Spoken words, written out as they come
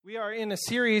We are in a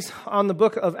series on the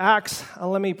book of Acts.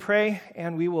 Let me pray,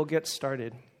 and we will get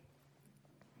started.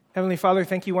 Heavenly Father,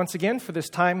 thank you once again for this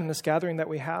time and this gathering that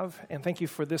we have, and thank you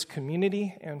for this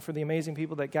community and for the amazing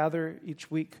people that gather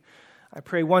each week. I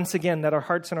pray once again that our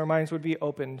hearts and our minds would be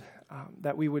opened,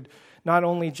 that we would not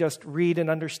only just read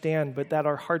and understand, but that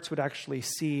our hearts would actually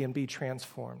see and be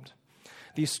transformed.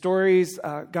 These stories,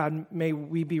 God, may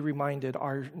we be reminded,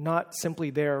 are not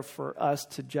simply there for us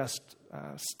to just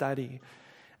study.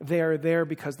 They are there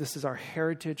because this is our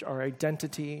heritage, our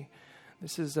identity.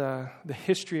 This is the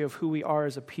history of who we are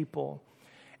as a people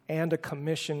and a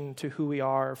commission to who we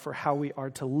are for how we are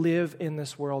to live in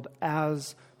this world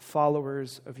as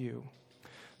followers of you.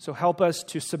 So help us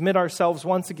to submit ourselves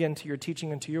once again to your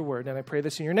teaching and to your word. And I pray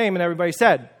this in your name. And everybody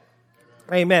said,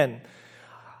 Amen.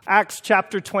 Acts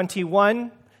chapter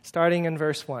 21, starting in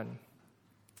verse 1.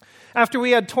 After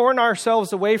we had torn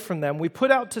ourselves away from them, we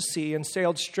put out to sea and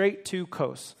sailed straight to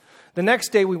Kos. The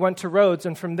next day we went to Rhodes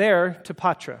and from there to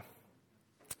Patara.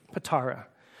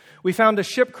 We found a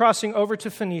ship crossing over to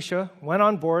Phoenicia, went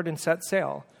on board and set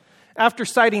sail. After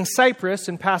sighting Cyprus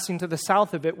and passing to the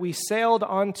south of it, we sailed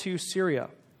on to Syria.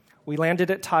 We landed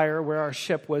at Tyre where our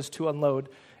ship was to unload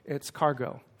its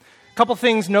cargo. A couple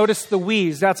things, notice the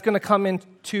we's. That's going to come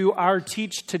into our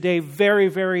teach today very,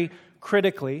 very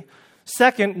critically.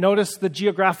 Second, notice the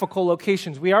geographical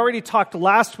locations. We already talked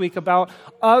last week about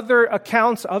other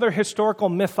accounts, other historical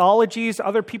mythologies,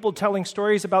 other people telling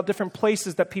stories about different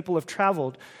places that people have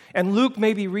traveled. And Luke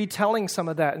may be retelling some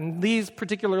of that. And these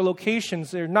particular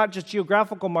locations, they're not just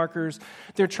geographical markers.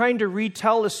 They're trying to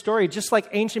retell a story, just like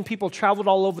ancient people traveled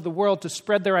all over the world to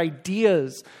spread their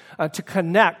ideas, to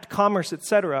connect, commerce,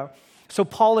 etc. So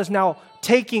Paul is now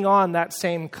taking on that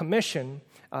same commission.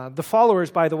 The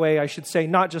followers, by the way, I should say,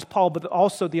 not just Paul, but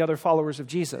also the other followers of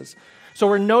Jesus. So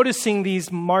we're noticing these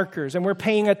markers, and we're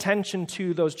paying attention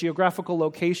to those geographical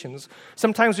locations.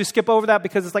 Sometimes we skip over that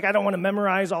because it's like, I don't want to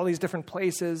memorize all these different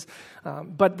places.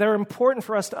 But they're important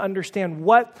for us to understand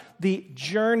what the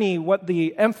journey, what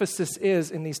the emphasis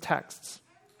is in these texts.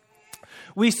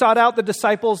 We sought out the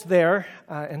disciples there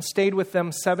and stayed with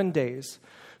them 7 days.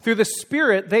 Through the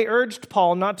Spirit, they urged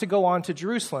Paul not to go on to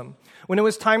Jerusalem. When it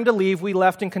was time to leave, we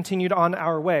left and continued on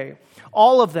our way.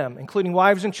 All of them, including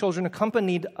wives and children,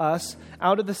 accompanied us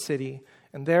out of the city,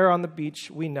 and there on the beach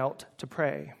we knelt to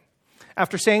pray.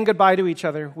 After saying goodbye to each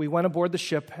other, we went aboard the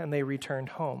ship and they returned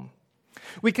home.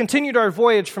 We continued our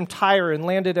voyage from Tyre and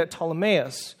landed at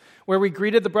Ptolemais, where we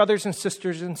greeted the brothers and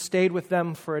sisters and stayed with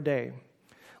them for a day.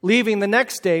 Leaving the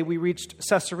next day, we reached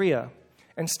Caesarea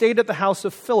and stayed at the house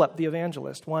of Philip the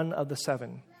evangelist, one of the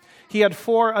 7. He had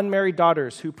 4 unmarried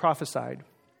daughters who prophesied.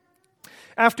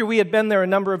 After we had been there a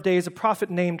number of days, a prophet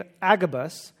named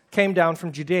Agabus came down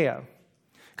from Judea.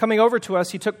 Coming over to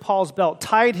us, he took Paul's belt,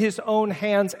 tied his own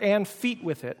hands and feet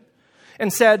with it,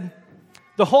 and said,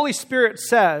 "The Holy Spirit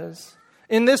says,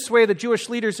 in this way the Jewish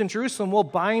leaders in Jerusalem will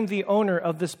bind the owner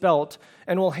of this belt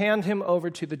and will hand him over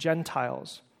to the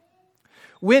Gentiles."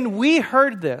 When we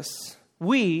heard this,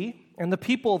 we and the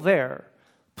people there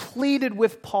pleaded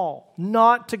with Paul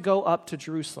not to go up to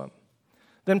Jerusalem.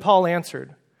 Then Paul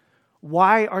answered,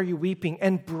 "Why are you weeping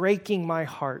and breaking my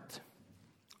heart?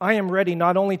 I am ready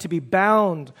not only to be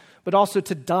bound, but also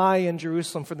to die in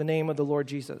Jerusalem for the name of the Lord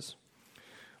Jesus."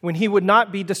 When he would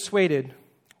not be dissuaded,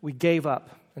 we gave up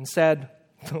and said,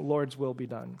 "The Lord's will be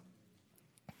done."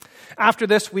 After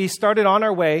this, we started on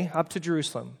our way up to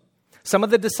Jerusalem. Some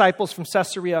of the disciples from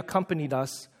Caesarea accompanied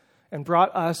us and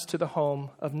brought us to the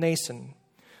home of Mnason,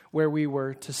 where we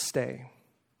were to stay.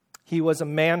 He was a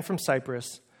man from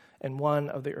Cyprus and one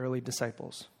of the early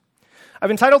disciples. I've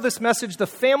entitled this message, "The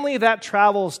Family That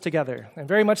Travels Together." And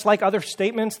very much like other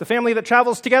statements, the family that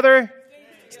travels together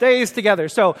stays together.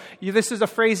 So this is a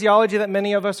phraseology that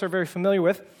many of us are very familiar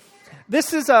with.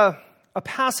 This is a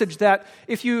passage that,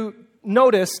 if you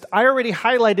noticed, I already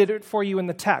highlighted it for you in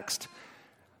the text.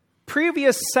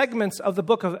 Previous segments of the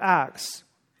book of Acts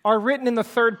are written in the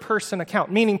third-person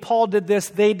account, meaning Paul did this,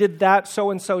 they did that,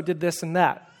 so-and-so did this and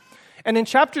that. And in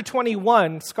chapter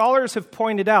 21, scholars have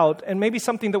pointed out, and maybe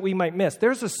something that we might miss,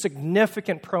 there's a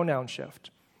significant pronoun shift.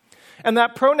 And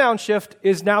that pronoun shift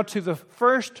is now to the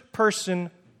first-person,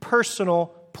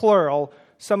 personal, plural.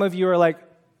 Some of you are like,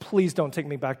 please don't take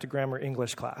me back to grammar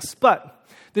English class. But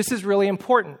this is really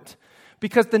important,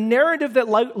 because the narrative that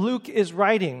Luke is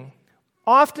writing,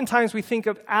 oftentimes we think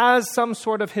of as some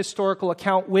sort of historical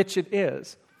account, which it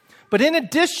is. But in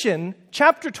addition,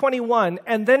 chapter 21,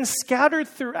 and then scattered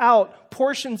throughout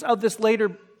portions of this later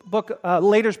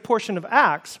portion of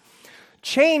Acts,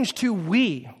 change to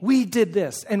we. We did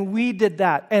this, and we did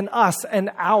that, and us,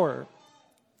 and our.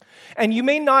 And you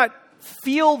may not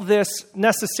feel this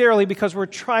necessarily because we're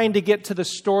trying to get to the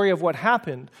story of what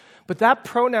happened. But that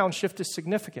pronoun shift is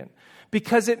significant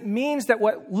because it means that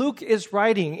what Luke is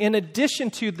writing, in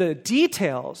addition to the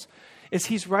details, is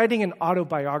he's writing an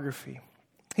autobiography.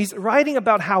 He's writing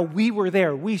about how we were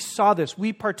there, we saw this,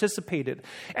 we participated.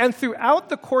 And throughout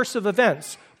the course of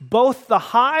events, both the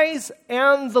highs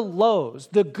and the lows,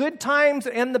 the good times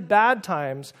and the bad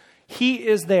times, he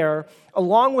is there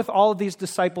along with all of these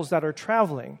disciples that are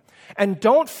traveling. And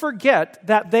don't forget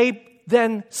that they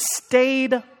then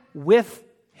stayed with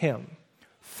him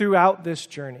throughout this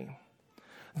journey.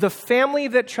 The family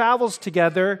that travels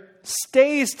together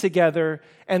stays together,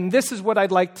 and this is what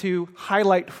I'd like to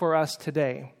highlight for us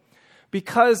today.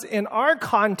 Because in our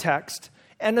context,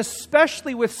 and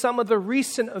especially with some of the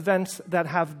recent events that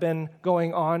have been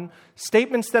going on,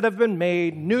 statements that have been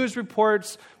made, news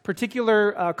reports,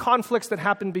 particular conflicts that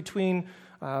happen between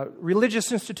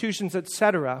religious institutions,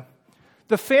 etc.,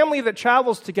 the family that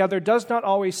travels together does not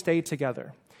always stay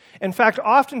together. In fact,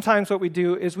 oftentimes what we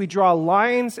do is we draw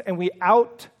lines and we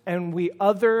out and we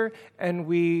other and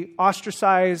we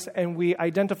ostracize and we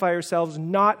identify ourselves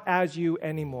not as you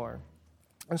anymore.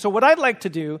 And so what I'd like to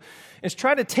do is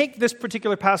try to take this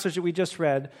particular passage that we just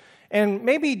read and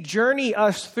maybe journey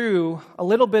us through a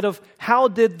little bit of how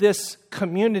did this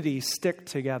community stick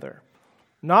together.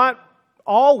 Not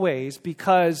always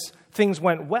because things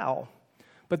went well,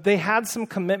 but they had some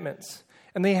commitments.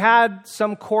 And they had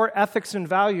some core ethics and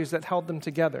values that held them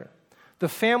together. The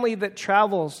family that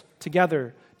travels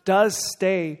together does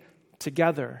stay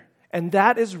together. And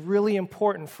that is really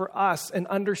important for us in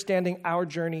understanding our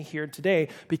journey here today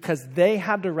because they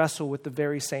had to wrestle with the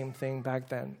very same thing back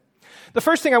then. The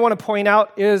first thing I want to point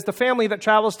out is the family that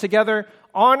travels together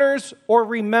honors or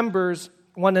remembers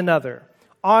one another.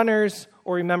 Honors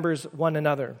or remembers one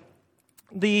another.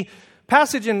 The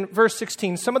passage in verse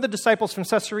 16, some of the disciples from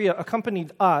Caesarea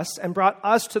accompanied us and brought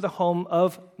us to the home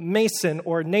of Mason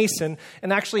or Nason.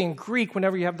 And actually in Greek,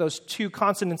 whenever you have those two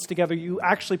consonants together, you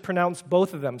actually pronounce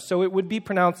both of them. So it would be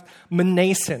pronounced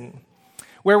Mnason,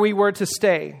 where we were to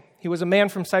stay. He was a man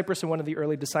from Cyprus and one of the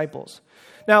early disciples.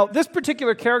 Now, this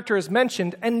particular character is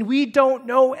mentioned, and we don't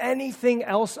know anything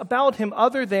else about him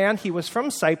other than he was from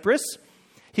Cyprus,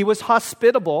 he was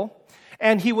hospitable,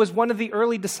 and he was one of the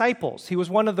early disciples. He was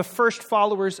one of the first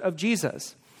followers of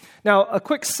Jesus. Now, a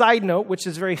quick side note, which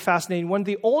is very fascinating. One of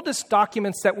the oldest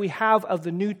documents that we have of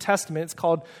the New Testament, it's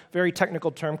called, very technical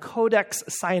term, Codex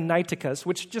Sinaiticus,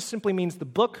 which just simply means the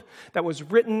book that was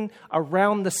written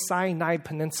around the Sinai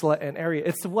Peninsula and area.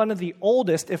 It's one of the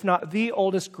oldest, if not the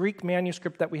oldest, Greek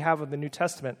manuscript that we have of the New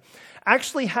Testament.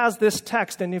 Actually has this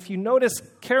text, and if you notice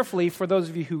carefully, for those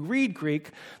of you who read Greek,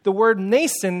 the word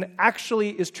Nason actually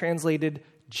is translated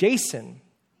Jason.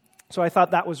 So I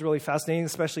thought that was really fascinating,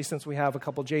 especially since we have a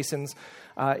couple Jasons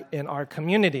in our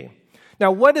community.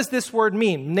 Now, what does this word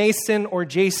mean, Nason or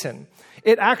Jason?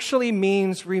 It actually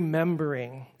means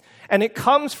remembering. And it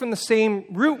comes from the same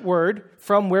root word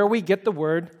from where we get the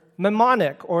word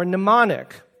mnemonic or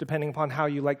mnemonic, depending upon how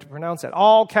you like to pronounce it.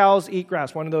 All cows eat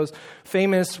grass, one of those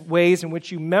famous ways in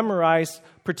which you memorize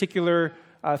particular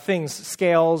things,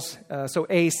 scales, so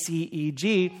A, C, E,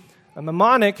 G. A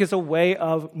mnemonic is a way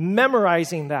of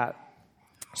memorizing that.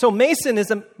 So Mason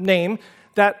is a name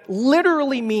that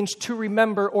literally means to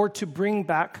remember or to bring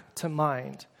back to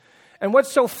mind. And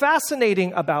what's so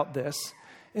fascinating about this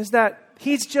is that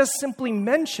he's just simply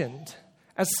mentioned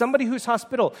as somebody who's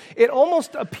hospitable. It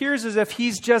almost appears as if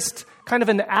he's just kind of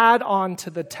an add-on to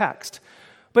the text.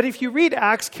 But if you read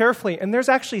Acts carefully, and there's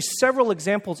actually several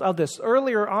examples of this.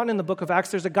 Earlier on in the book of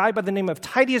Acts, there's a guy by the name of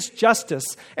Titius Justus,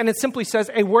 and it simply says,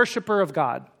 a worshiper of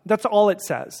God. That's all it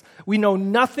says. We know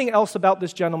nothing else about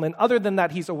this gentleman other than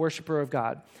that he's a worshiper of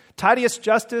God. Titius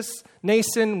Justus,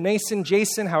 Nason,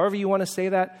 Jason, however you want to say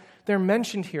that, they're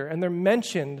mentioned here. And they're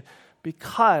mentioned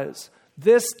because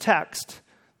this text,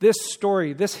 this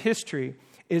story, this history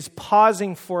is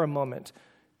pausing for a moment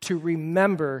to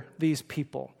remember these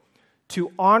people,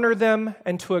 to honor them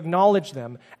and to acknowledge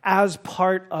them as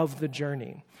part of the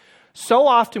journey. So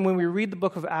often when we read the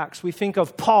book of Acts, we think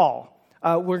of Paul.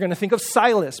 We're going to think of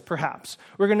Silas, perhaps.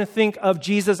 We're going to think of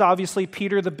Jesus, obviously,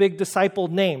 Peter, the big disciple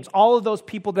names, all of those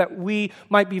people that we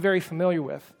might be very familiar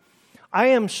with. I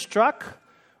am struck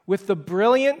with the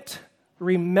brilliant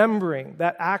remembering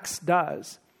that Acts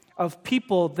does of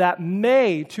people that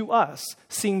may, to us,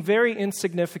 seem very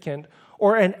insignificant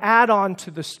or an add-on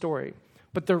to the story.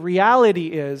 But the reality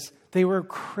is they were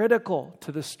critical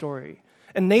to the story.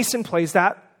 And Nason plays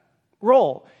that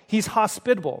role. He's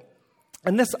hospitable.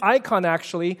 And this icon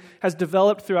actually has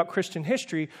developed throughout Christian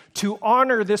history to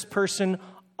honor this person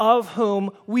of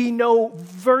whom we know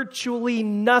virtually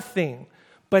nothing.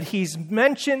 But he's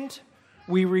mentioned,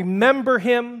 we remember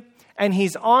him, and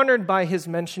he's honored by his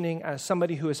mentioning as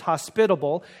somebody who is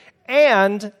hospitable.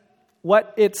 And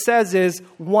what it says is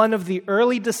one of the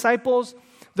early disciples.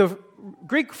 The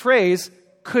Greek phrase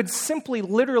could simply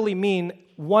literally mean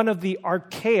one of the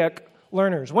archaic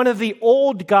learners, one of the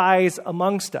old guys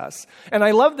amongst us. And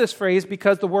I love this phrase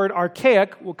because the word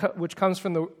archaic, which comes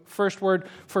from the first word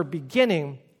for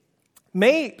beginning,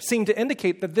 may seem to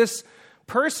indicate that this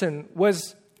person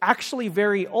was actually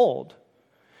very old.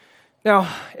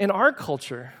 Now, in our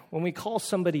culture, when we call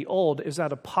somebody old, is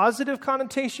that a positive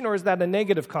connotation or is that a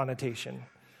negative connotation?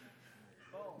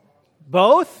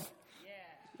 Both? Yeah.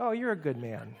 Oh, you're a good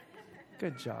man.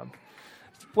 Good job.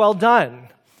 Well done.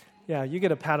 Yeah, you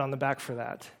get a pat on the back for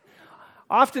that.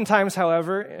 Oftentimes,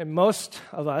 however, and most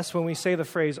of us, when we say the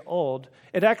phrase old,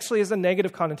 it actually is a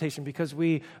negative connotation because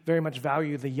we very much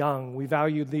value the young. We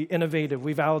value the innovative.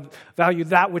 We value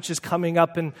that which is coming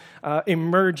up and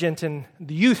emergent and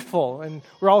youthful, and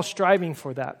we're all striving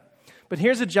for that. But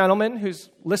here's a gentleman who's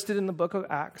listed in the book of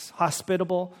Acts,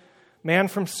 hospitable, man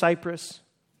from Cyprus,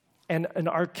 and an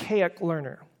archaic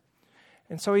learner.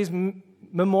 And so he's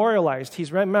memorialized,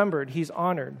 he's remembered, he's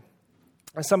honored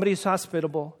as somebody who's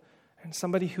hospitable, and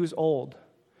somebody who's old.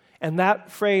 And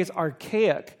that phrase,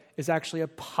 archaic, is actually a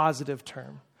positive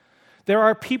term. There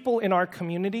are people in our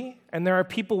community, and there are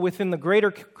people within the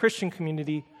greater Christian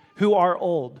community who are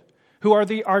old, who are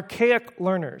the archaic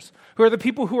learners, who are the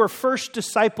people who are first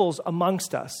disciples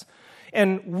amongst us.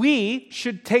 And we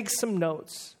should take some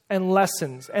notes and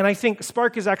lessons. And I think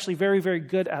Spark is actually very, very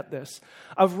good at this,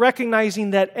 of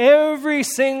recognizing that every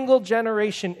single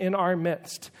generation in our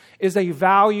midst is a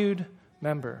valued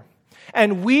member.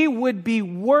 And we would be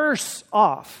worse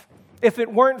off if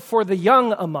it weren't for the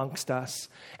young amongst us.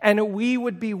 And we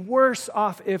would be worse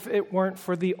off if it weren't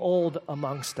for the old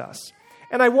amongst us.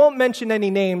 And I won't mention any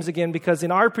names again because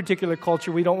in our particular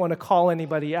culture, we don't want to call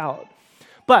anybody out.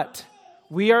 But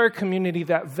we are a community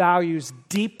that values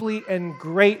deeply and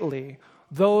greatly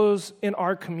those in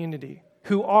our community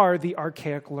who are the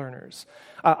archaic learners.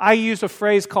 I use a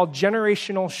phrase called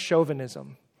generational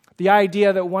chauvinism. The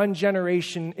idea that one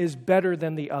generation is better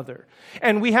than the other.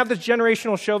 And we have this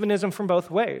generational chauvinism from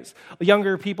both ways.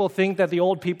 Younger people think that the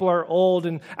old people are old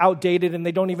and outdated and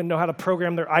they don't even know how to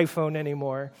program their iPhone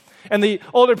anymore. And the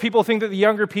older people think that the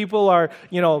younger people are,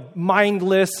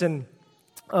 mindless and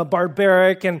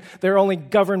barbaric and they're only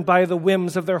governed by the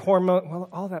whims of their hormone. Well,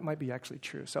 all that might be actually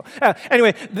true. So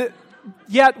anyway,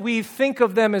 yet we think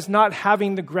of them as not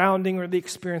having the grounding or the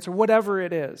experience or whatever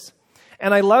it is.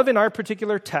 And I love in our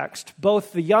particular text,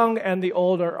 both the young and the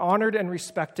old are honored and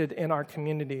respected in our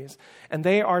communities. And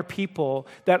they are people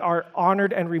that are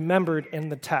honored and remembered in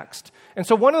the text. And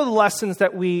so one of the lessons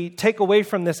that we take away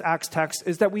from this Acts text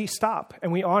is that we stop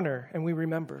and we honor and we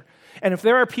remember. And if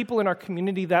there are people in our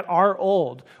community that are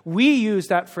old, we use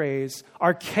that phrase,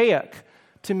 archaic,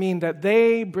 to mean that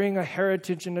they bring a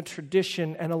heritage and a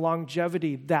tradition and a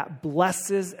longevity that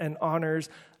blesses and honors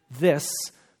this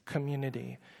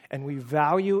community. And we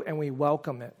value and we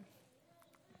welcome it.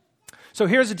 So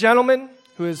here's a gentleman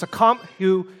who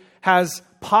has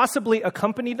possibly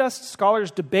accompanied us.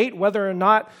 Scholars debate whether or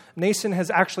not Nason has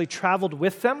actually traveled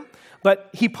with them, but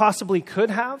he possibly could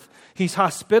have. He's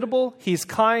hospitable, he's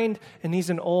kind, and he's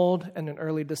an old and an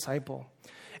early disciple.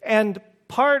 And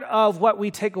part of what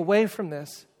we take away from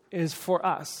this is for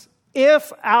us.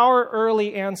 If our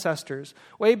early ancestors,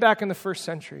 way back in the first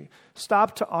century,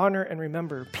 stopped to honor and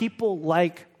remember people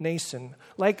like Nason,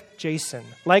 like Jason,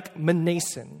 like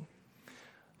Manason,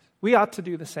 we ought to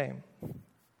do the same.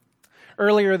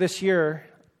 Earlier this year,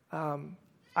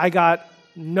 I got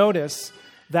notice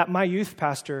that my youth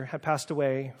pastor had passed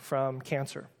away from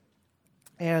cancer.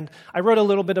 And I wrote a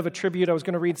little bit of a tribute. I was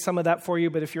going to read some of that for you,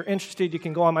 but if you're interested, you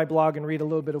can go on my blog and read a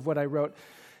little bit of what I wrote.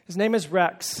 His name is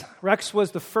Rex. Rex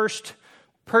was the first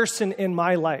person in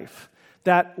my life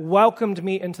that welcomed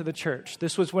me into the church.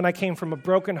 This was when I came from a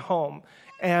broken home.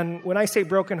 And when I say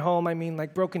broken home, I mean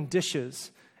like broken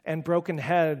dishes and broken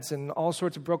heads and all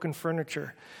sorts of broken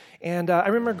furniture. And I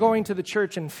remember going to the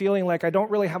church and feeling like I don't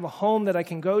really have a home that I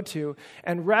can go to.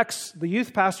 And Rex, the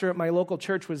youth pastor at my local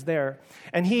church, was there.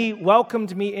 And he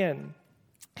welcomed me in.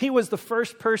 He was the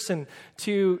first person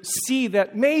to see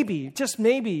that maybe, just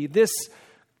maybe, this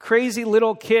crazy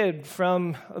little kid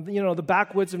from, the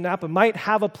backwoods of Napa might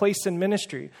have a place in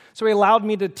ministry. So he allowed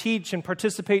me to teach and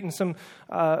participate in some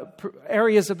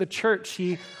areas of the church.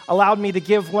 He allowed me to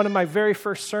give one of my very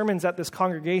first sermons at this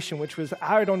congregation, which was,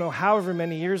 I don't know, however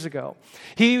many years ago.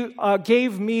 He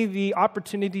gave me the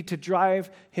opportunity to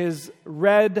drive his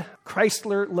red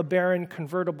Chrysler LeBaron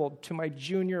convertible to my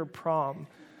junior prom.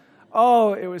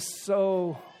 Oh, it was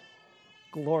so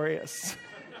glorious.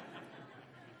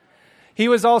 He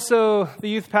was also the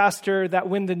youth pastor that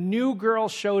when the new girl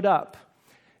showed up,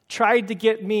 tried to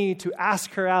get me to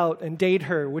ask her out and date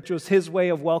her, which was his way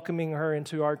of welcoming her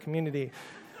into our community.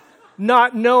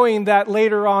 Not knowing that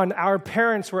later on, our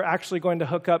parents were actually going to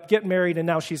hook up, get married, and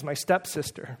now she's my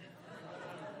stepsister.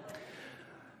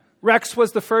 Rex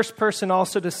was the first person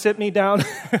also to sit me down.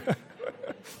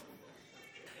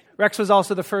 Rex was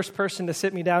also the first person to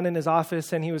sit me down in his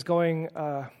office, and he was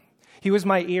he was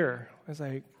my ear. I was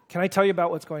like, can I tell you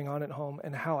about what's going on at home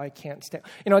and how I can't stand?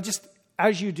 Just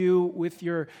as you do with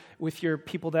your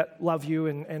people that love you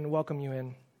and welcome you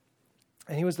in.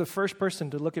 And he was the first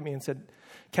person to look at me and said,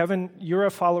 Kevin, you're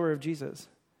a follower of Jesus.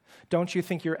 Don't you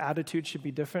think your attitude should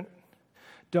be different?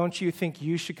 Don't you think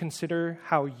you should consider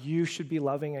how you should be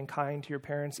loving and kind to your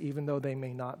parents even though they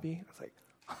may not be? I was like,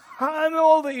 I'm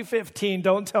only 15,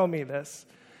 don't tell me this.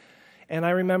 And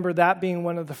I remember that being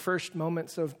one of the first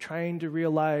moments of trying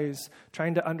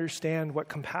to understand what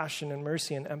compassion and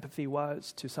mercy and empathy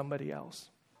was to somebody else.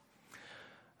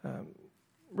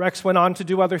 Rex went on to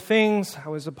do other things. I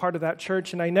was a part of that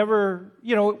church, and I never,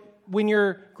 when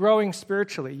you're growing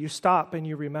spiritually, you stop and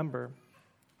you remember.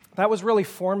 That was really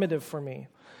formative for me.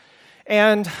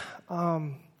 And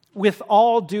with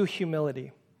all due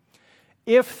humility,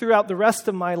 if throughout the rest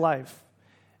of my life,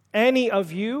 any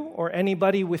of you or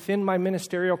anybody within my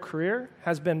ministerial career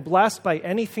has been blessed by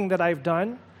anything that I've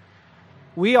done,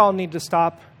 we all need to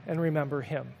stop and remember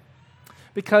him.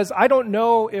 Because I don't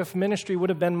know if ministry would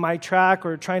have been my track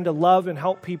or trying to love and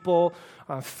help people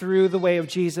through the way of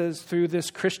Jesus, through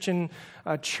this Christian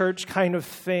church kind of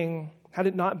thing, had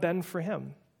it not been for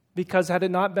him. Because had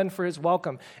it not been for his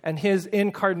welcome and his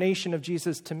incarnation of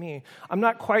Jesus to me, I'm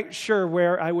not quite sure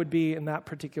where I would be in that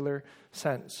particular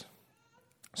sense.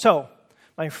 So,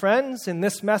 my friends, in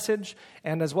this message,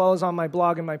 and as well as on my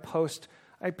blog and my post,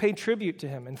 I pay tribute to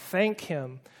him and thank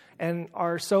him and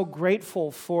are so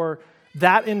grateful for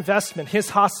that investment, his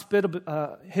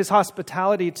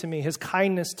hospitality to me, his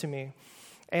kindness to me,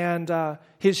 and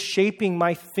his shaping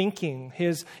my thinking,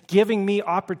 his giving me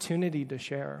opportunity to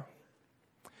share.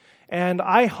 And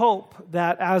I hope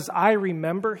that as I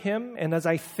remember him and as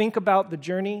I think about the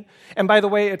journey, and by the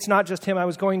way, it's not just him. I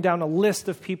was going down a list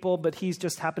of people, but he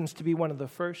just happens to be one of the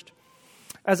first.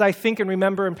 As I think and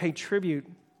remember and pay tribute,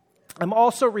 I'm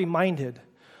also reminded,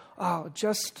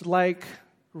 just like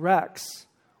Rex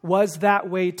was that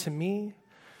way to me,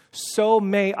 so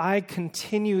may I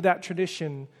continue that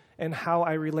tradition and how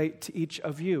I relate to each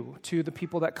of you, to the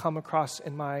people that come across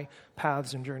in my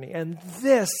paths and journey. And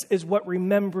this is what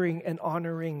remembering and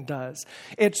honoring does.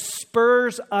 It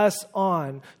spurs us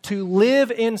on to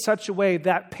live in such a way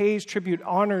that pays tribute,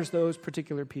 honors those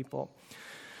particular people.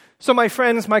 So my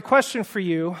friends, my question for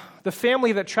you, the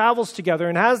family that travels together,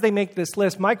 and as they make this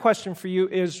list, my question for you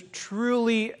is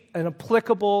truly an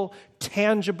applicable,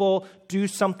 tangible, do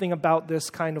something about this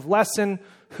kind of lesson.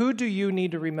 Who do you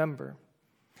need to remember?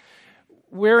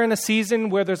 We're in a season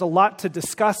where there's a lot to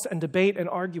discuss and debate and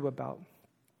argue about.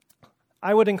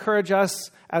 I would encourage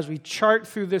us, as we chart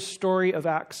through this story of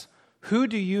Acts, who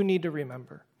do you need to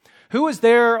remember? Who was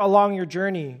there along your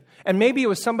journey? And maybe it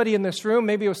was somebody in this room,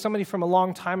 maybe it was somebody from a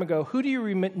long time ago. Who do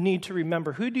you need to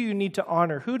remember? Who do you need to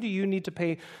honor? Who do you need to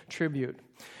pay tribute?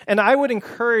 And I would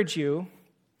encourage you,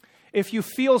 if you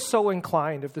feel so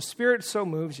inclined, if the Spirit so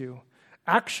moves you,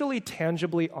 actually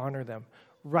tangibly honor them.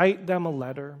 Write them a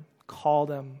letter. Call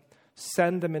them,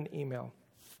 send them an email.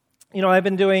 I've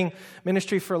been doing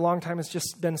ministry for a long time. It's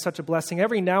just been such a blessing.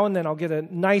 Every now and then I'll get a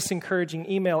nice,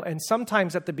 encouraging email, and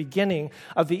sometimes at the beginning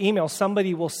of the email,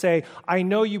 somebody will say, I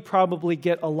know you probably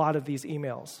get a lot of these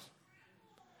emails.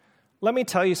 Let me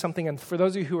tell you something, and for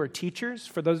those of you who are teachers,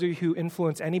 for those of you who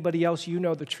influence anybody else, you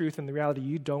know the truth and the reality.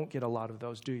 You don't get a lot of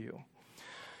those, do you?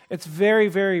 It's very,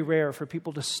 very rare for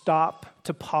people to stop,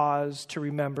 to pause, to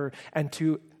remember, and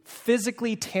to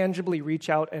physically, tangibly reach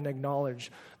out and acknowledge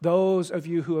those of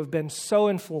you who have been so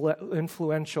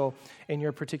influential in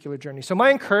your particular journey. So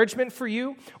my encouragement for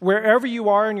you, wherever you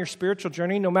are in your spiritual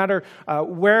journey, no matter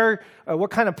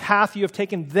what kind of path you have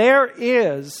taken, there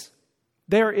is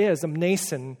There is a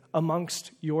Mnason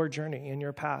amongst your journey, in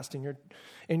your past,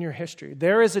 in your history.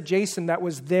 There is a Jason that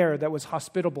was there, that was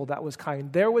hospitable, that was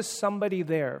kind. There was somebody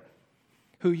there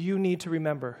who you need to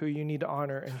remember, who you need to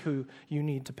honor, and who you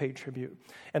need to pay tribute.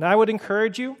 And I would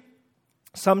encourage you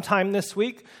sometime this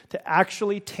week to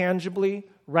actually tangibly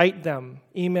write them,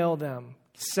 email them,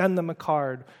 send them a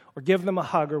card, or give them a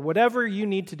hug, or whatever you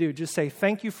need to do. Just say,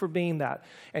 thank you for being that.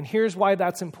 And here's why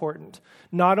that's important.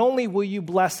 Not only will you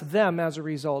bless them as a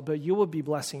result, but you will be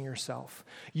blessing yourself.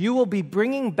 You will be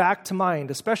bringing back to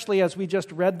mind, especially as we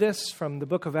just read this from the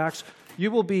book of Acts, you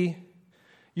will be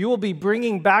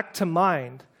bringing back to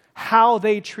mind how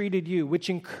they treated you, which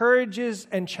encourages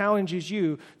and challenges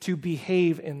you to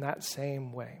behave in that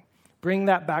same way. Bring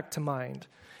that back to mind,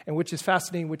 and which is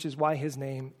fascinating, which is why his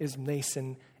name is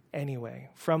Mnason anyway,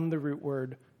 from the root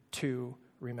word to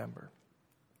remember.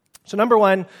 So number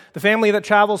one, the family that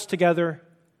travels together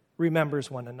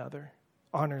remembers one another,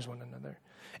 honors one another.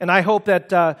 And I hope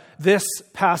that this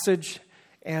passage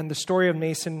and the story of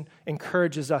Mnason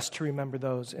encourages us to remember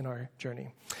those in our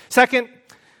journey. Second,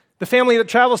 the family that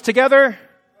travels together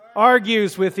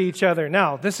argues with each other.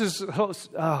 Now, this is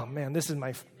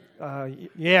my,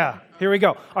 here we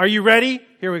go. Are you ready?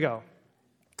 Here we go.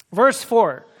 Verse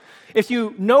 4. If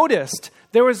you noticed,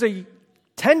 there was a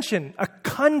tension, a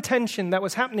contention that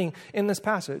was happening in this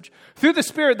passage. Through the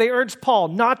Spirit, they urged Paul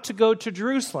not to go to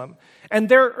Jerusalem. And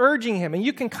they're urging him. And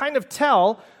you can kind of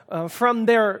tell from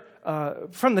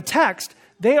the text,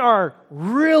 they are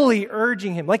really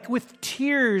urging him, like with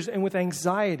tears and with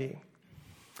anxiety.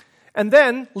 And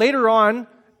then, later on,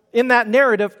 in that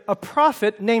narrative, a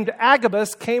prophet named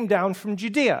Agabus came down from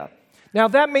Judea. Now,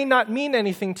 that may not mean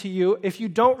anything to you if you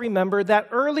don't remember that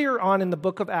earlier on in the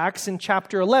book of Acts, in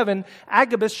chapter 11,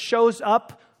 Agabus shows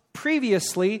up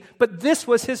previously, but this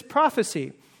was his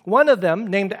prophecy. One of them,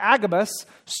 named Agabus,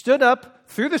 stood up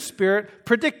through the Spirit,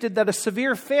 predicted that a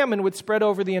severe famine would spread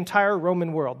over the entire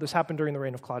Roman world. This happened during the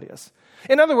reign of Claudius.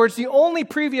 In other words, the only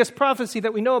previous prophecy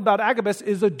that we know about Agabus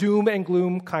is a doom and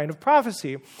gloom kind of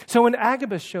prophecy. So when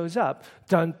Agabus shows up,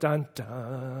 dun, dun,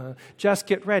 dun, just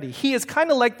get ready. He is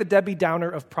kind of like the Debbie Downer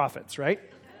of prophets, right?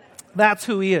 That's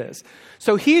who he is.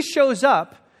 So he shows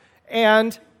up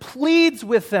and pleads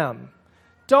with them.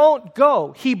 Don't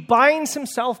go. He binds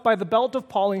himself by the belt of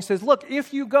Paul and he says, look,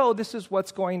 if you go, this is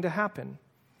what's going to happen.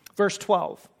 Verse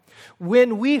 12.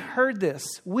 When we heard this,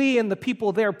 we and the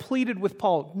people there pleaded with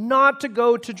Paul not to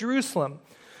go to Jerusalem.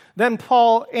 Then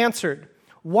Paul answered,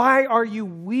 why are you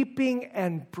weeping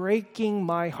and breaking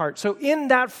my heart? So in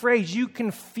that phrase, you can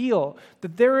feel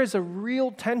that there is a real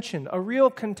tension, a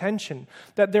real contention,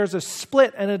 that there's a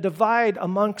split and a divide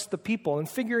amongst the people and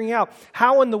figuring out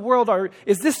how in the world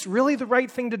is this really the right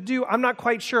thing to do? I'm not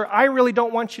quite sure. I really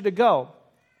don't want you to go.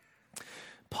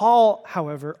 Paul,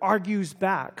 however, argues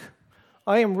back.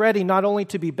 I am ready not only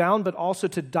to be bound, but also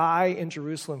to die in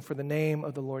Jerusalem for the name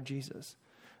of the Lord Jesus.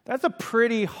 That's a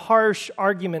pretty harsh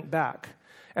argument back.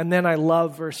 And then I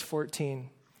love verse 14.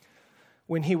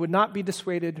 When he would not be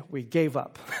dissuaded, we gave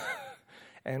up.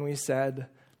 And we said,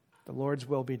 the Lord's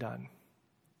will be done.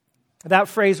 That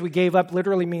phrase, we gave up,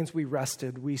 literally means we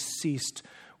rested, we ceased,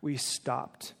 we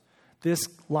stopped. This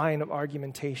line of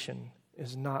argumentation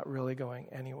is not really going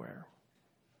anywhere.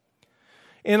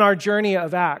 In our journey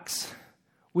of Acts,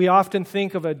 we often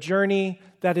think of a journey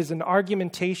that is an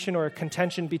argumentation or a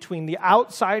contention between the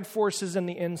outside forces and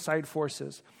the inside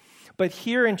forces. But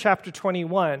here in chapter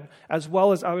 21, as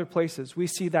well as other places, we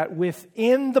see that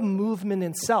within the movement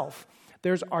itself,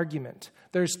 there's argument,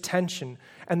 there's tension,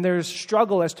 and there's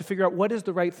struggle as to figure out what is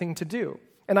the right thing to do.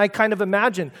 And I kind of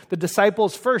imagine the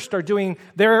disciples first are doing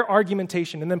their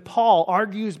argumentation, and then Paul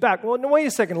argues back, well, no, wait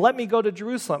a second, let me go to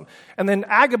Jerusalem. And then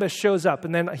Agabus shows up,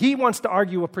 and then he wants to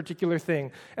argue a particular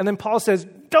thing. And then Paul says,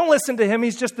 don't listen to him,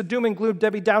 he's just the doom and gloom,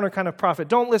 Debbie Downer kind of prophet.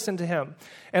 Don't listen to him.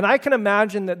 And I can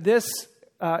imagine that this,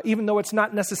 even though it's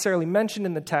not necessarily mentioned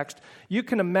in the text, you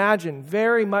can imagine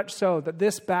very much so that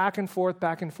this back and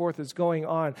forth is going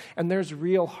on. And there's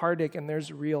real heartache and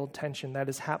there's real tension that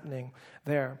is happening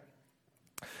there.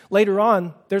 Later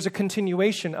on, there's a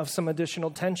continuation of some additional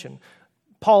tension.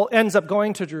 Paul ends up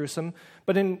going to Jerusalem,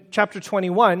 but in chapter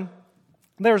 21,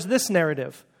 there's this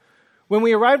narrative. When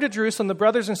we arrived at Jerusalem, the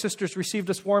brothers and sisters received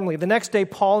us warmly. The next day,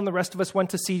 Paul and the rest of us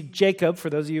went to see Jacob. For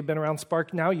those of you who've been around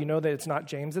Spark now, you know that it's not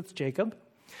James, it's Jacob.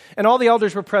 And all the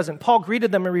elders were present. Paul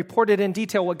greeted them and reported in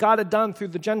detail what God had done through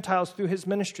the Gentiles through his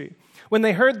ministry. When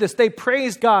they heard this, they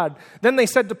praised God. Then they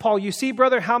said to Paul, "You see,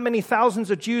 brother, how many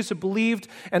thousands of Jews have believed,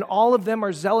 and all of them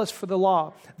are zealous for the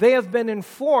law. They have been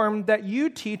informed that you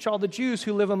teach all the Jews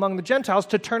who live among the Gentiles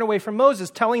to turn away from Moses,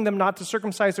 telling them not to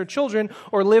circumcise their children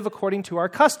or live according to our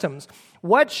customs.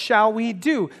 What shall we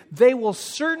do? They will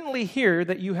certainly hear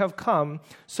that you have come,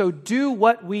 so do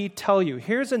what we tell you."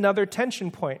 Here's another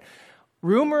tension point.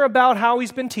 Rumor about how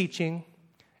he's been teaching,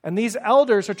 and these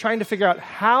elders are trying to figure out,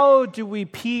 how do we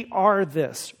PR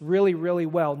this really, really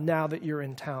well now that you're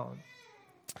in town?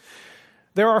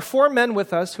 "There are 4 men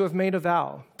with us who have made a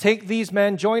vow. Take these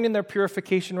men, join in their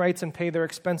purification rites, and pay their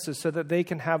expenses so that they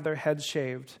can have their heads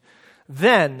shaved.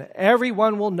 Then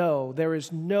everyone will know there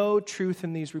is no truth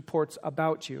in these reports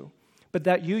about you, but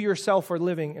that you yourself are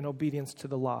living in obedience to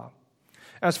the law.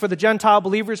 As for the Gentile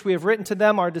believers, we have written to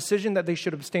them our decision that they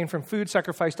should abstain from food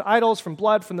sacrificed to idols, from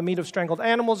blood, from the meat of strangled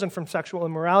animals, and from sexual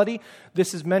immorality."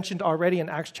 This is mentioned already in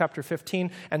Acts chapter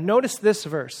 15. And notice this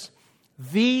verse.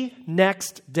 "The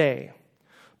next day,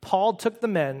 Paul took the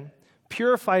men,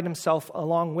 purified himself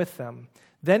along with them.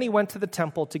 Then he went to the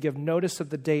temple to give notice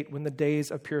of the date when the days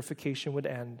of purification would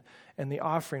end, and the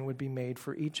offering would be made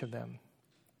for each of them."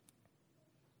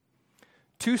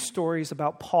 2 stories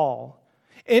about Paul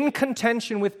in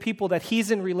contention with people that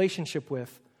he's in relationship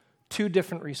with, 2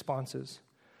 different responses.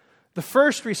 The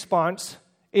first response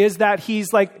is that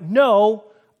he's like, "No,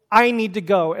 I need to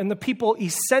go." And the people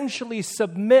essentially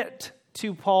submit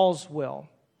to Paul's will.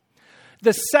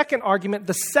 The second argument,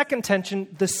 the second tension,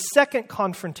 the second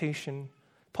confrontation,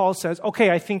 Paul says,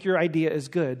 "Okay, I think your idea is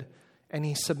good." And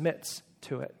he submits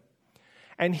to it.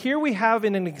 And here we have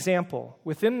an example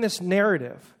within this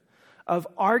narrative of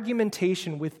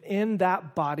argumentation within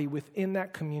that body, within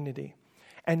that community,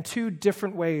 and 2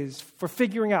 different ways for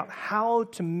figuring out how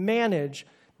to manage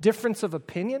difference of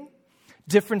opinion,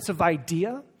 difference of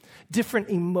idea, different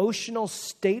emotional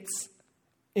states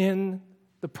in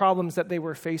the problems that they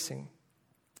were facing.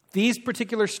 These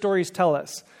particular stories tell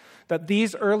us that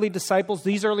these early disciples,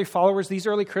 these early followers, these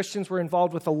early Christians were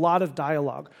involved with a lot of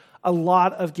dialogue, a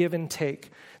lot of give and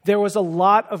take. There was a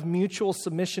lot of mutual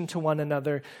submission to one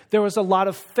another. There was a lot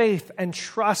of faith and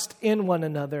trust in one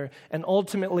another. And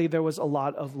ultimately, there was a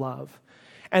lot of love.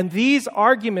 And these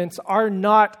arguments are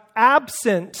not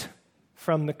absent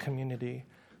from the community.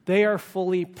 They are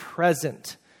fully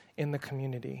present in the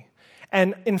community.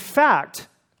 And in fact,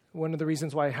 one of the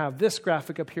reasons why I have this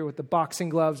graphic up here with the boxing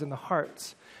gloves and the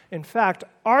hearts, in fact,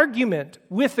 argument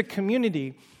with the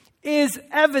community is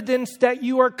evidence that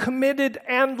you are committed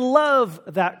and love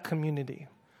that community.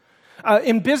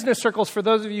 In business circles, for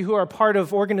those of you who are part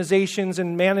of organizations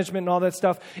and management and all that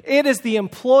stuff, it is the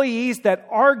employees that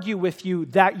argue with you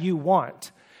that you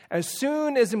want. As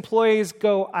soon as employees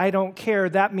go, "I don't care,"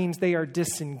 that means they are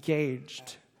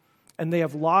disengaged. And they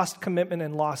have lost commitment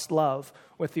and lost love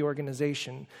with the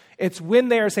organization. It's when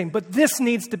they are saying, "But this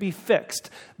needs to be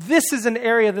fixed. This is an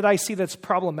area that I see that's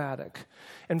problematic."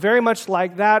 And very much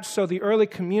like that, so the early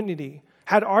community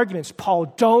had arguments. Paul,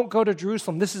 "Don't go to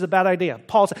Jerusalem. This is a bad idea."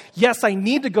 Paul said, "Yes, I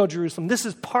need to go to Jerusalem. This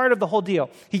is part of the whole deal."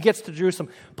 He gets to Jerusalem.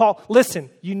 Paul, "Listen,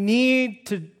 you need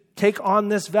to take on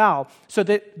this vow so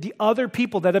that the other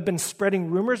people that have been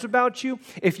spreading rumors about you,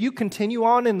 if you continue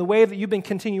on in the way that you've been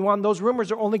continuing on, those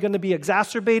rumors are only going to be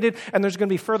exacerbated and there's going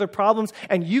to be further problems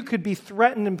and you could be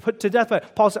threatened and put to death."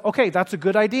 But Paul said, "Okay, that's a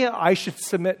good idea. I should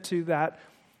submit to that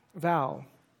vow."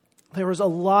 There was a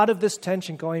lot of this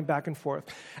tension going back and forth.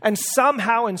 And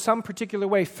somehow, in some particular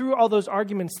way, through all those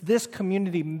arguments, this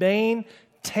community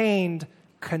maintained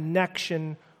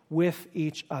connection with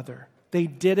each other. They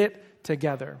did it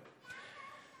together.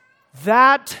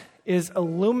 That is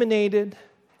illuminated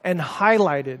and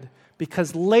highlighted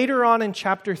because later on in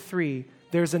chapter 3,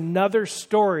 there's another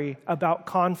story about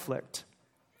conflict.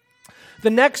 The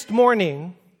next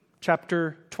morning,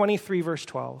 chapter 23, verse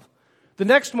 12, the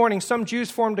next morning, some Jews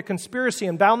formed a conspiracy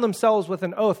and bound themselves with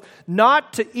an oath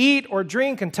not to eat or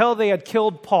drink until they had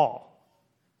killed Paul.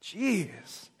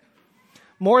 Jeez.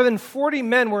 More than 40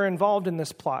 men were involved in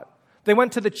this plot. They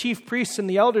went to the chief priests and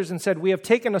the elders and said, "We have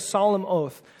taken a solemn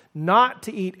oath not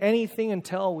to eat anything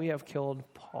until we have killed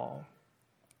Paul."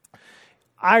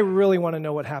 I really want to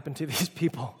know what happened to these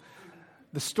people.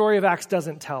 The story of Acts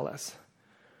doesn't tell us.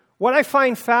 What I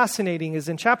find fascinating is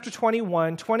in chapter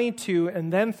 21, 22,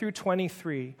 and then through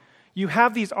 23, you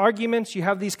have these arguments, you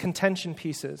have these contention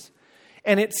pieces.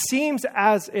 And it seems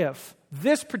as if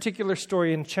this particular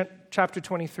story in chapter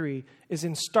 23 is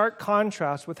in stark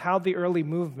contrast with how the early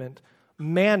movement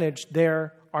managed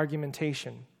their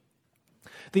argumentation.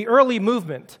 The early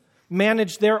movement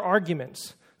managed their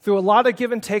arguments through a lot of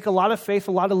give and take, a lot of faith,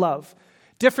 a lot of love.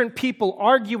 Different people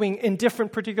arguing in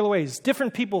different particular ways.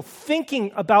 Different people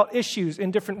thinking about issues in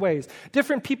different ways.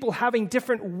 Different people having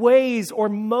different ways or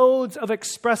modes of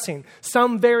expressing.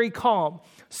 Some very calm.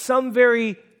 Some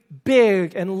very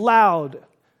big and loud.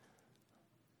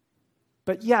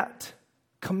 But yet,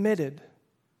 committed.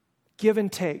 Give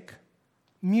and take.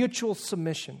 Mutual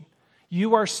submission.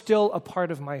 You are still a part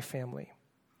of my family.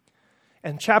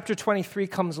 And chapter 23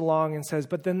 comes along and says,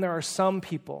 but then there are some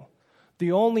people,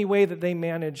 the only way that they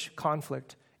manage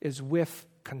conflict is with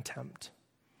contempt.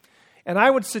 And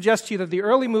I would suggest to you that the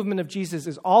early movement of Jesus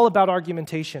is all about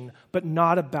argumentation, but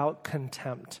not about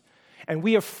contempt. And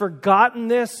we have forgotten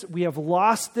this, we have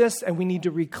lost this, and we need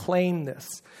to reclaim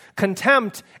this.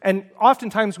 Contempt, and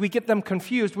oftentimes we get them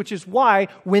confused, which is why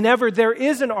whenever there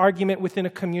is an argument within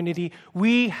a community,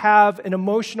 we have an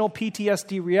emotional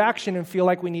PTSD reaction and feel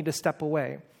like we need to step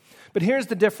away. But here's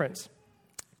the difference.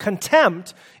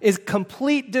 Contempt is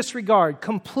complete disregard,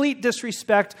 complete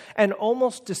disrespect, and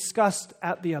almost disgust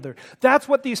at the other. That's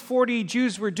what these 40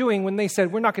 Jews were doing when they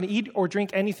said, we're not going to eat or drink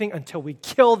anything until we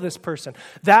kill this person.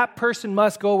 That person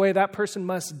must go away. That person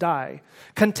must die.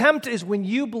 Contempt is when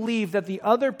you believe that the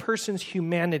other person's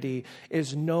humanity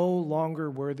is no longer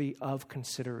worthy of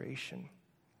consideration.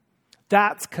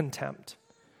 That's contempt.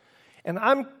 And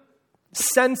I'm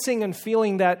sensing and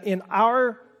feeling that in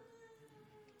our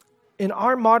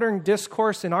modern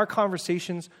discourse, in our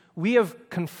conversations, we have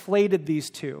conflated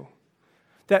these two.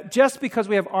 That just because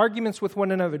we have arguments with one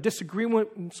another,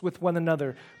 disagreements with one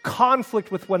another,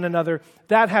 conflict with one another,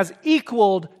 that has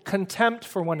equaled contempt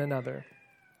for one another.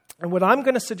 And what I'm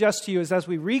going to suggest to you is as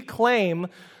we reclaim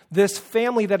this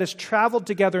family that has traveled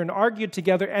together and argued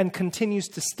together and continues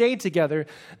to stay together,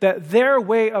 that their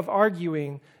way of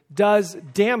arguing does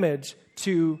damage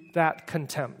to that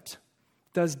contempt.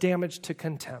 Does damage to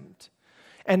contempt.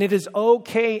 And it is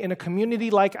okay in a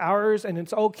community like ours, and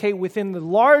it's okay within the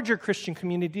larger Christian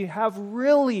community to have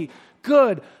really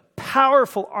good,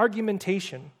 powerful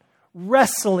argumentation,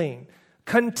 wrestling,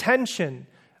 contention,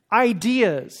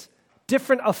 ideas,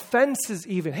 different offenses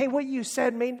even. Hey, what you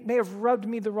said may have rubbed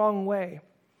me the wrong way.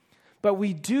 But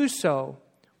we do so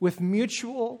with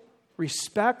mutual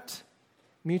respect,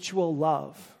 mutual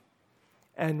love,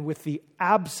 and with the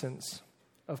absence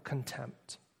of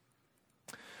contempt.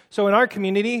 So in our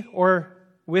community, or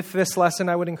with this lesson,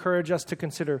 I would encourage us to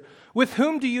consider, with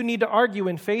whom do you need to argue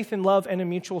in faith and love and in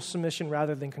mutual submission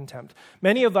rather than contempt?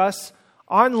 Many of us,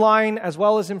 online as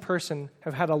well as in person,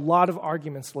 have had a lot of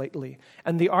arguments lately.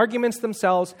 And the arguments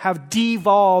themselves have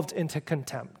devolved into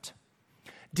contempt.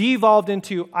 Devolved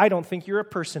into, I don't think you're a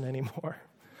person anymore.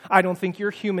 I don't think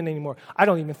you're human anymore. I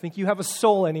don't even think you have a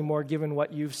soul anymore, given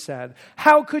what you've said.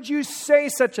 How could you say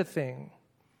such a thing?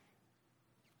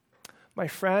 My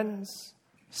friends,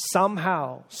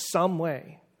 somehow, some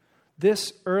way,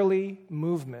 this early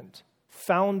movement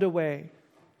found a way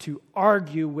to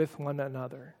argue with one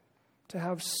another, to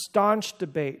have staunch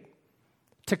debate,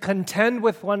 to contend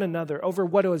with one another over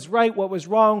what was right, what was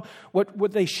wrong,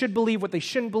 what they should believe, what they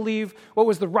shouldn't believe, what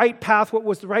was the right path, what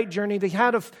was the right journey. They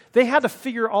had to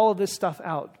figure all of this stuff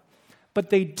out. But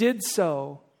they did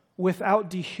so without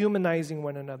dehumanizing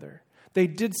one another. They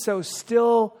did so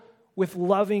still with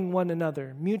loving one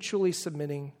another, mutually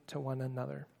submitting to one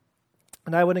another.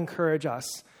 And I would encourage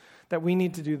us that we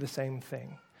need to do the same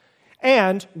thing.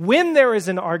 And when there is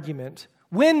an argument,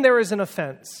 when there is an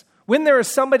offense, when there is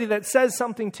somebody that says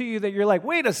something to you that you're like,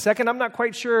 wait a second, I'm not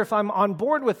quite sure if I'm on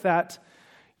board with that,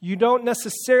 you don't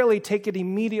necessarily take it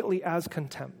immediately as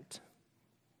contempt.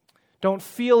 Don't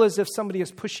feel as if somebody is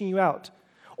pushing you out.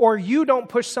 Or you don't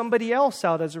push somebody else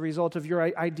out as a result of your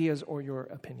ideas or your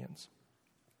opinions.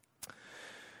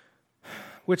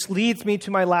 Which leads me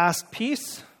to my last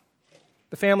piece.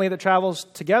 The family that travels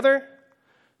together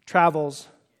travels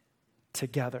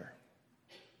together.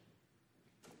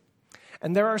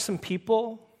 And there are some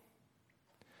people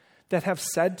that have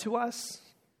said to us,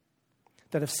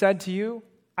 that have said to you,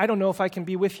 I don't know if I can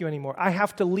be with you anymore. I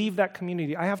have to leave that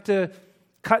community. I have to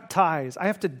cut ties. I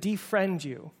have to defriend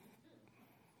you.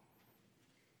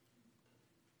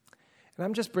 And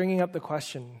I'm just bringing up the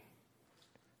question,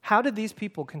 how did these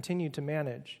people continue to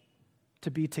manage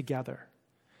to be together?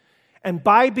 And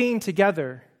by being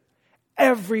together,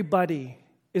 everybody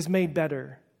is made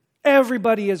better.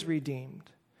 Everybody is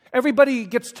redeemed. Everybody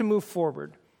gets to move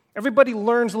forward. Everybody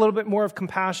learns a little bit more of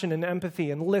compassion and empathy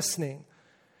and listening.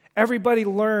 Everybody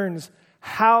learns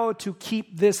how to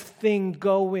keep this thing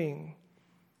going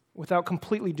without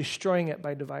completely destroying it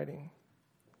by dividing.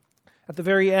 At the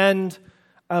very end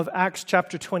of Acts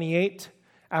chapter 28,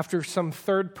 after some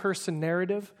third-person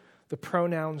narrative, the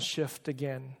pronouns shift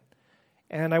again.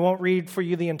 And I won't read for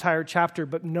you the entire chapter,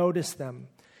 but notice them.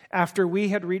 After we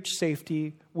had reached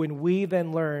safety, when we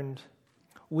then learned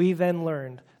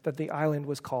that the island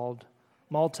was called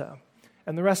Malta.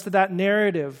 And the rest of that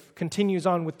narrative continues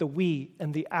on with the we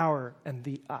and the our and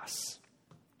the us.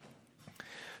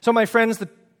 So my friends, the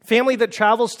family that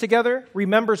travels together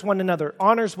remembers one another,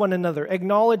 honors one another,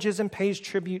 acknowledges and pays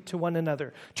tribute to one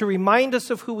another, to remind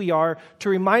us of who we are, to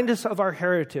remind us of our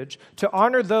heritage, to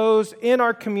honor those in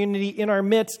our community, in our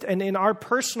midst, and in our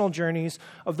personal journeys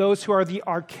of those who are the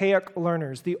archaic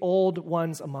learners, the old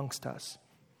ones amongst us.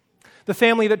 The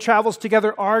family that travels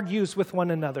together argues with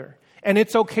one another, and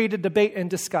it's okay to debate and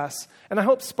discuss. And I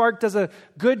hope Spark does a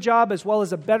good job as well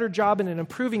as a better job and an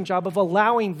improving job of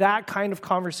allowing that kind of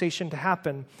conversation to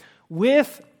happen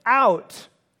without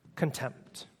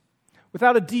contempt,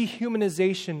 without a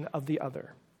dehumanization of the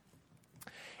other.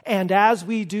 And as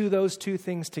we do those two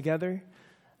things together,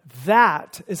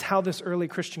 that is how this early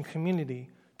Christian community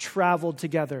traveled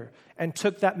together and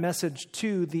took that message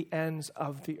to the ends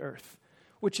of the earth,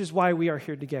 which is why we are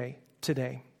here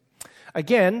today.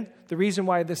 Again, the reason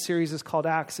why this series is called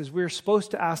Acts is we're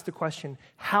supposed to ask the question,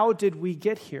 how did we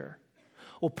get here?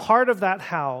 Well, part of that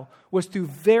how was through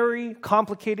very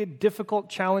complicated, difficult,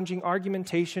 challenging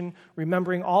argumentation,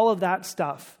 remembering all of that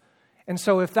stuff. And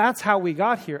so if that's how we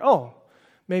got here,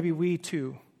 maybe we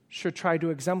too should try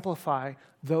to exemplify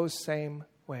those same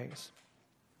ways.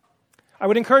 I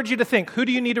would encourage you to think, who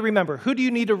do you need to remember? Who do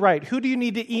you need to write? Who do you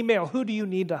need to email? Who do you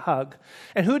need to hug?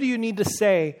 And who do you need to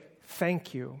say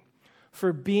thank you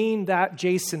for being that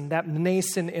Jason, that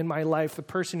Nason in my life, the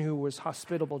person who was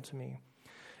hospitable to me?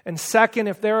 And second,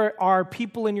 if there are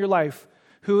people in your life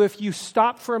who, if you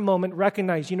stop for a moment,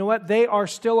 recognize, you know what, they are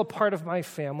still a part of my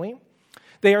family.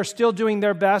 They are still doing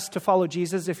their best to follow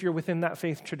Jesus if you're within that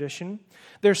faith tradition.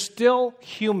 They're still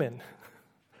human.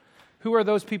 Who are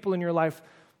those people in your life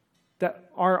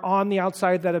that are on the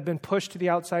outside, that have been pushed to the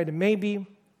outside, and maybe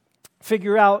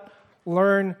figure out,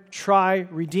 learn, try,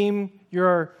 redeem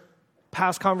your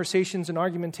past conversations and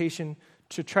argumentation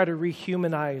to try to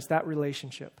rehumanize that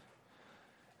relationship.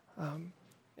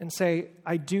 And say,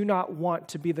 I do not want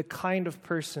to be the kind of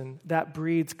person that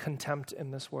breeds contempt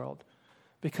in this world,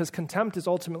 because contempt is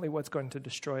ultimately what's going to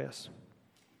destroy us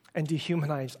and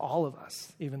dehumanize all of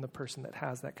us, even the person that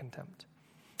has that contempt.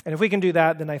 And if we can do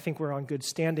that, then I think we're on good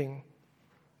standing,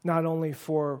 not only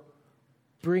for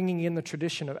bringing in the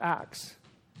tradition of Acts,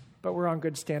 but we're on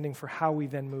good standing for how we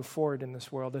then move forward in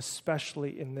this world,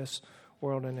 especially in this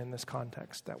world and in this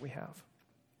context that we have.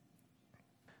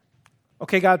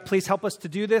 Okay, God, please help us to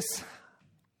do this.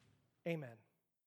 Amen.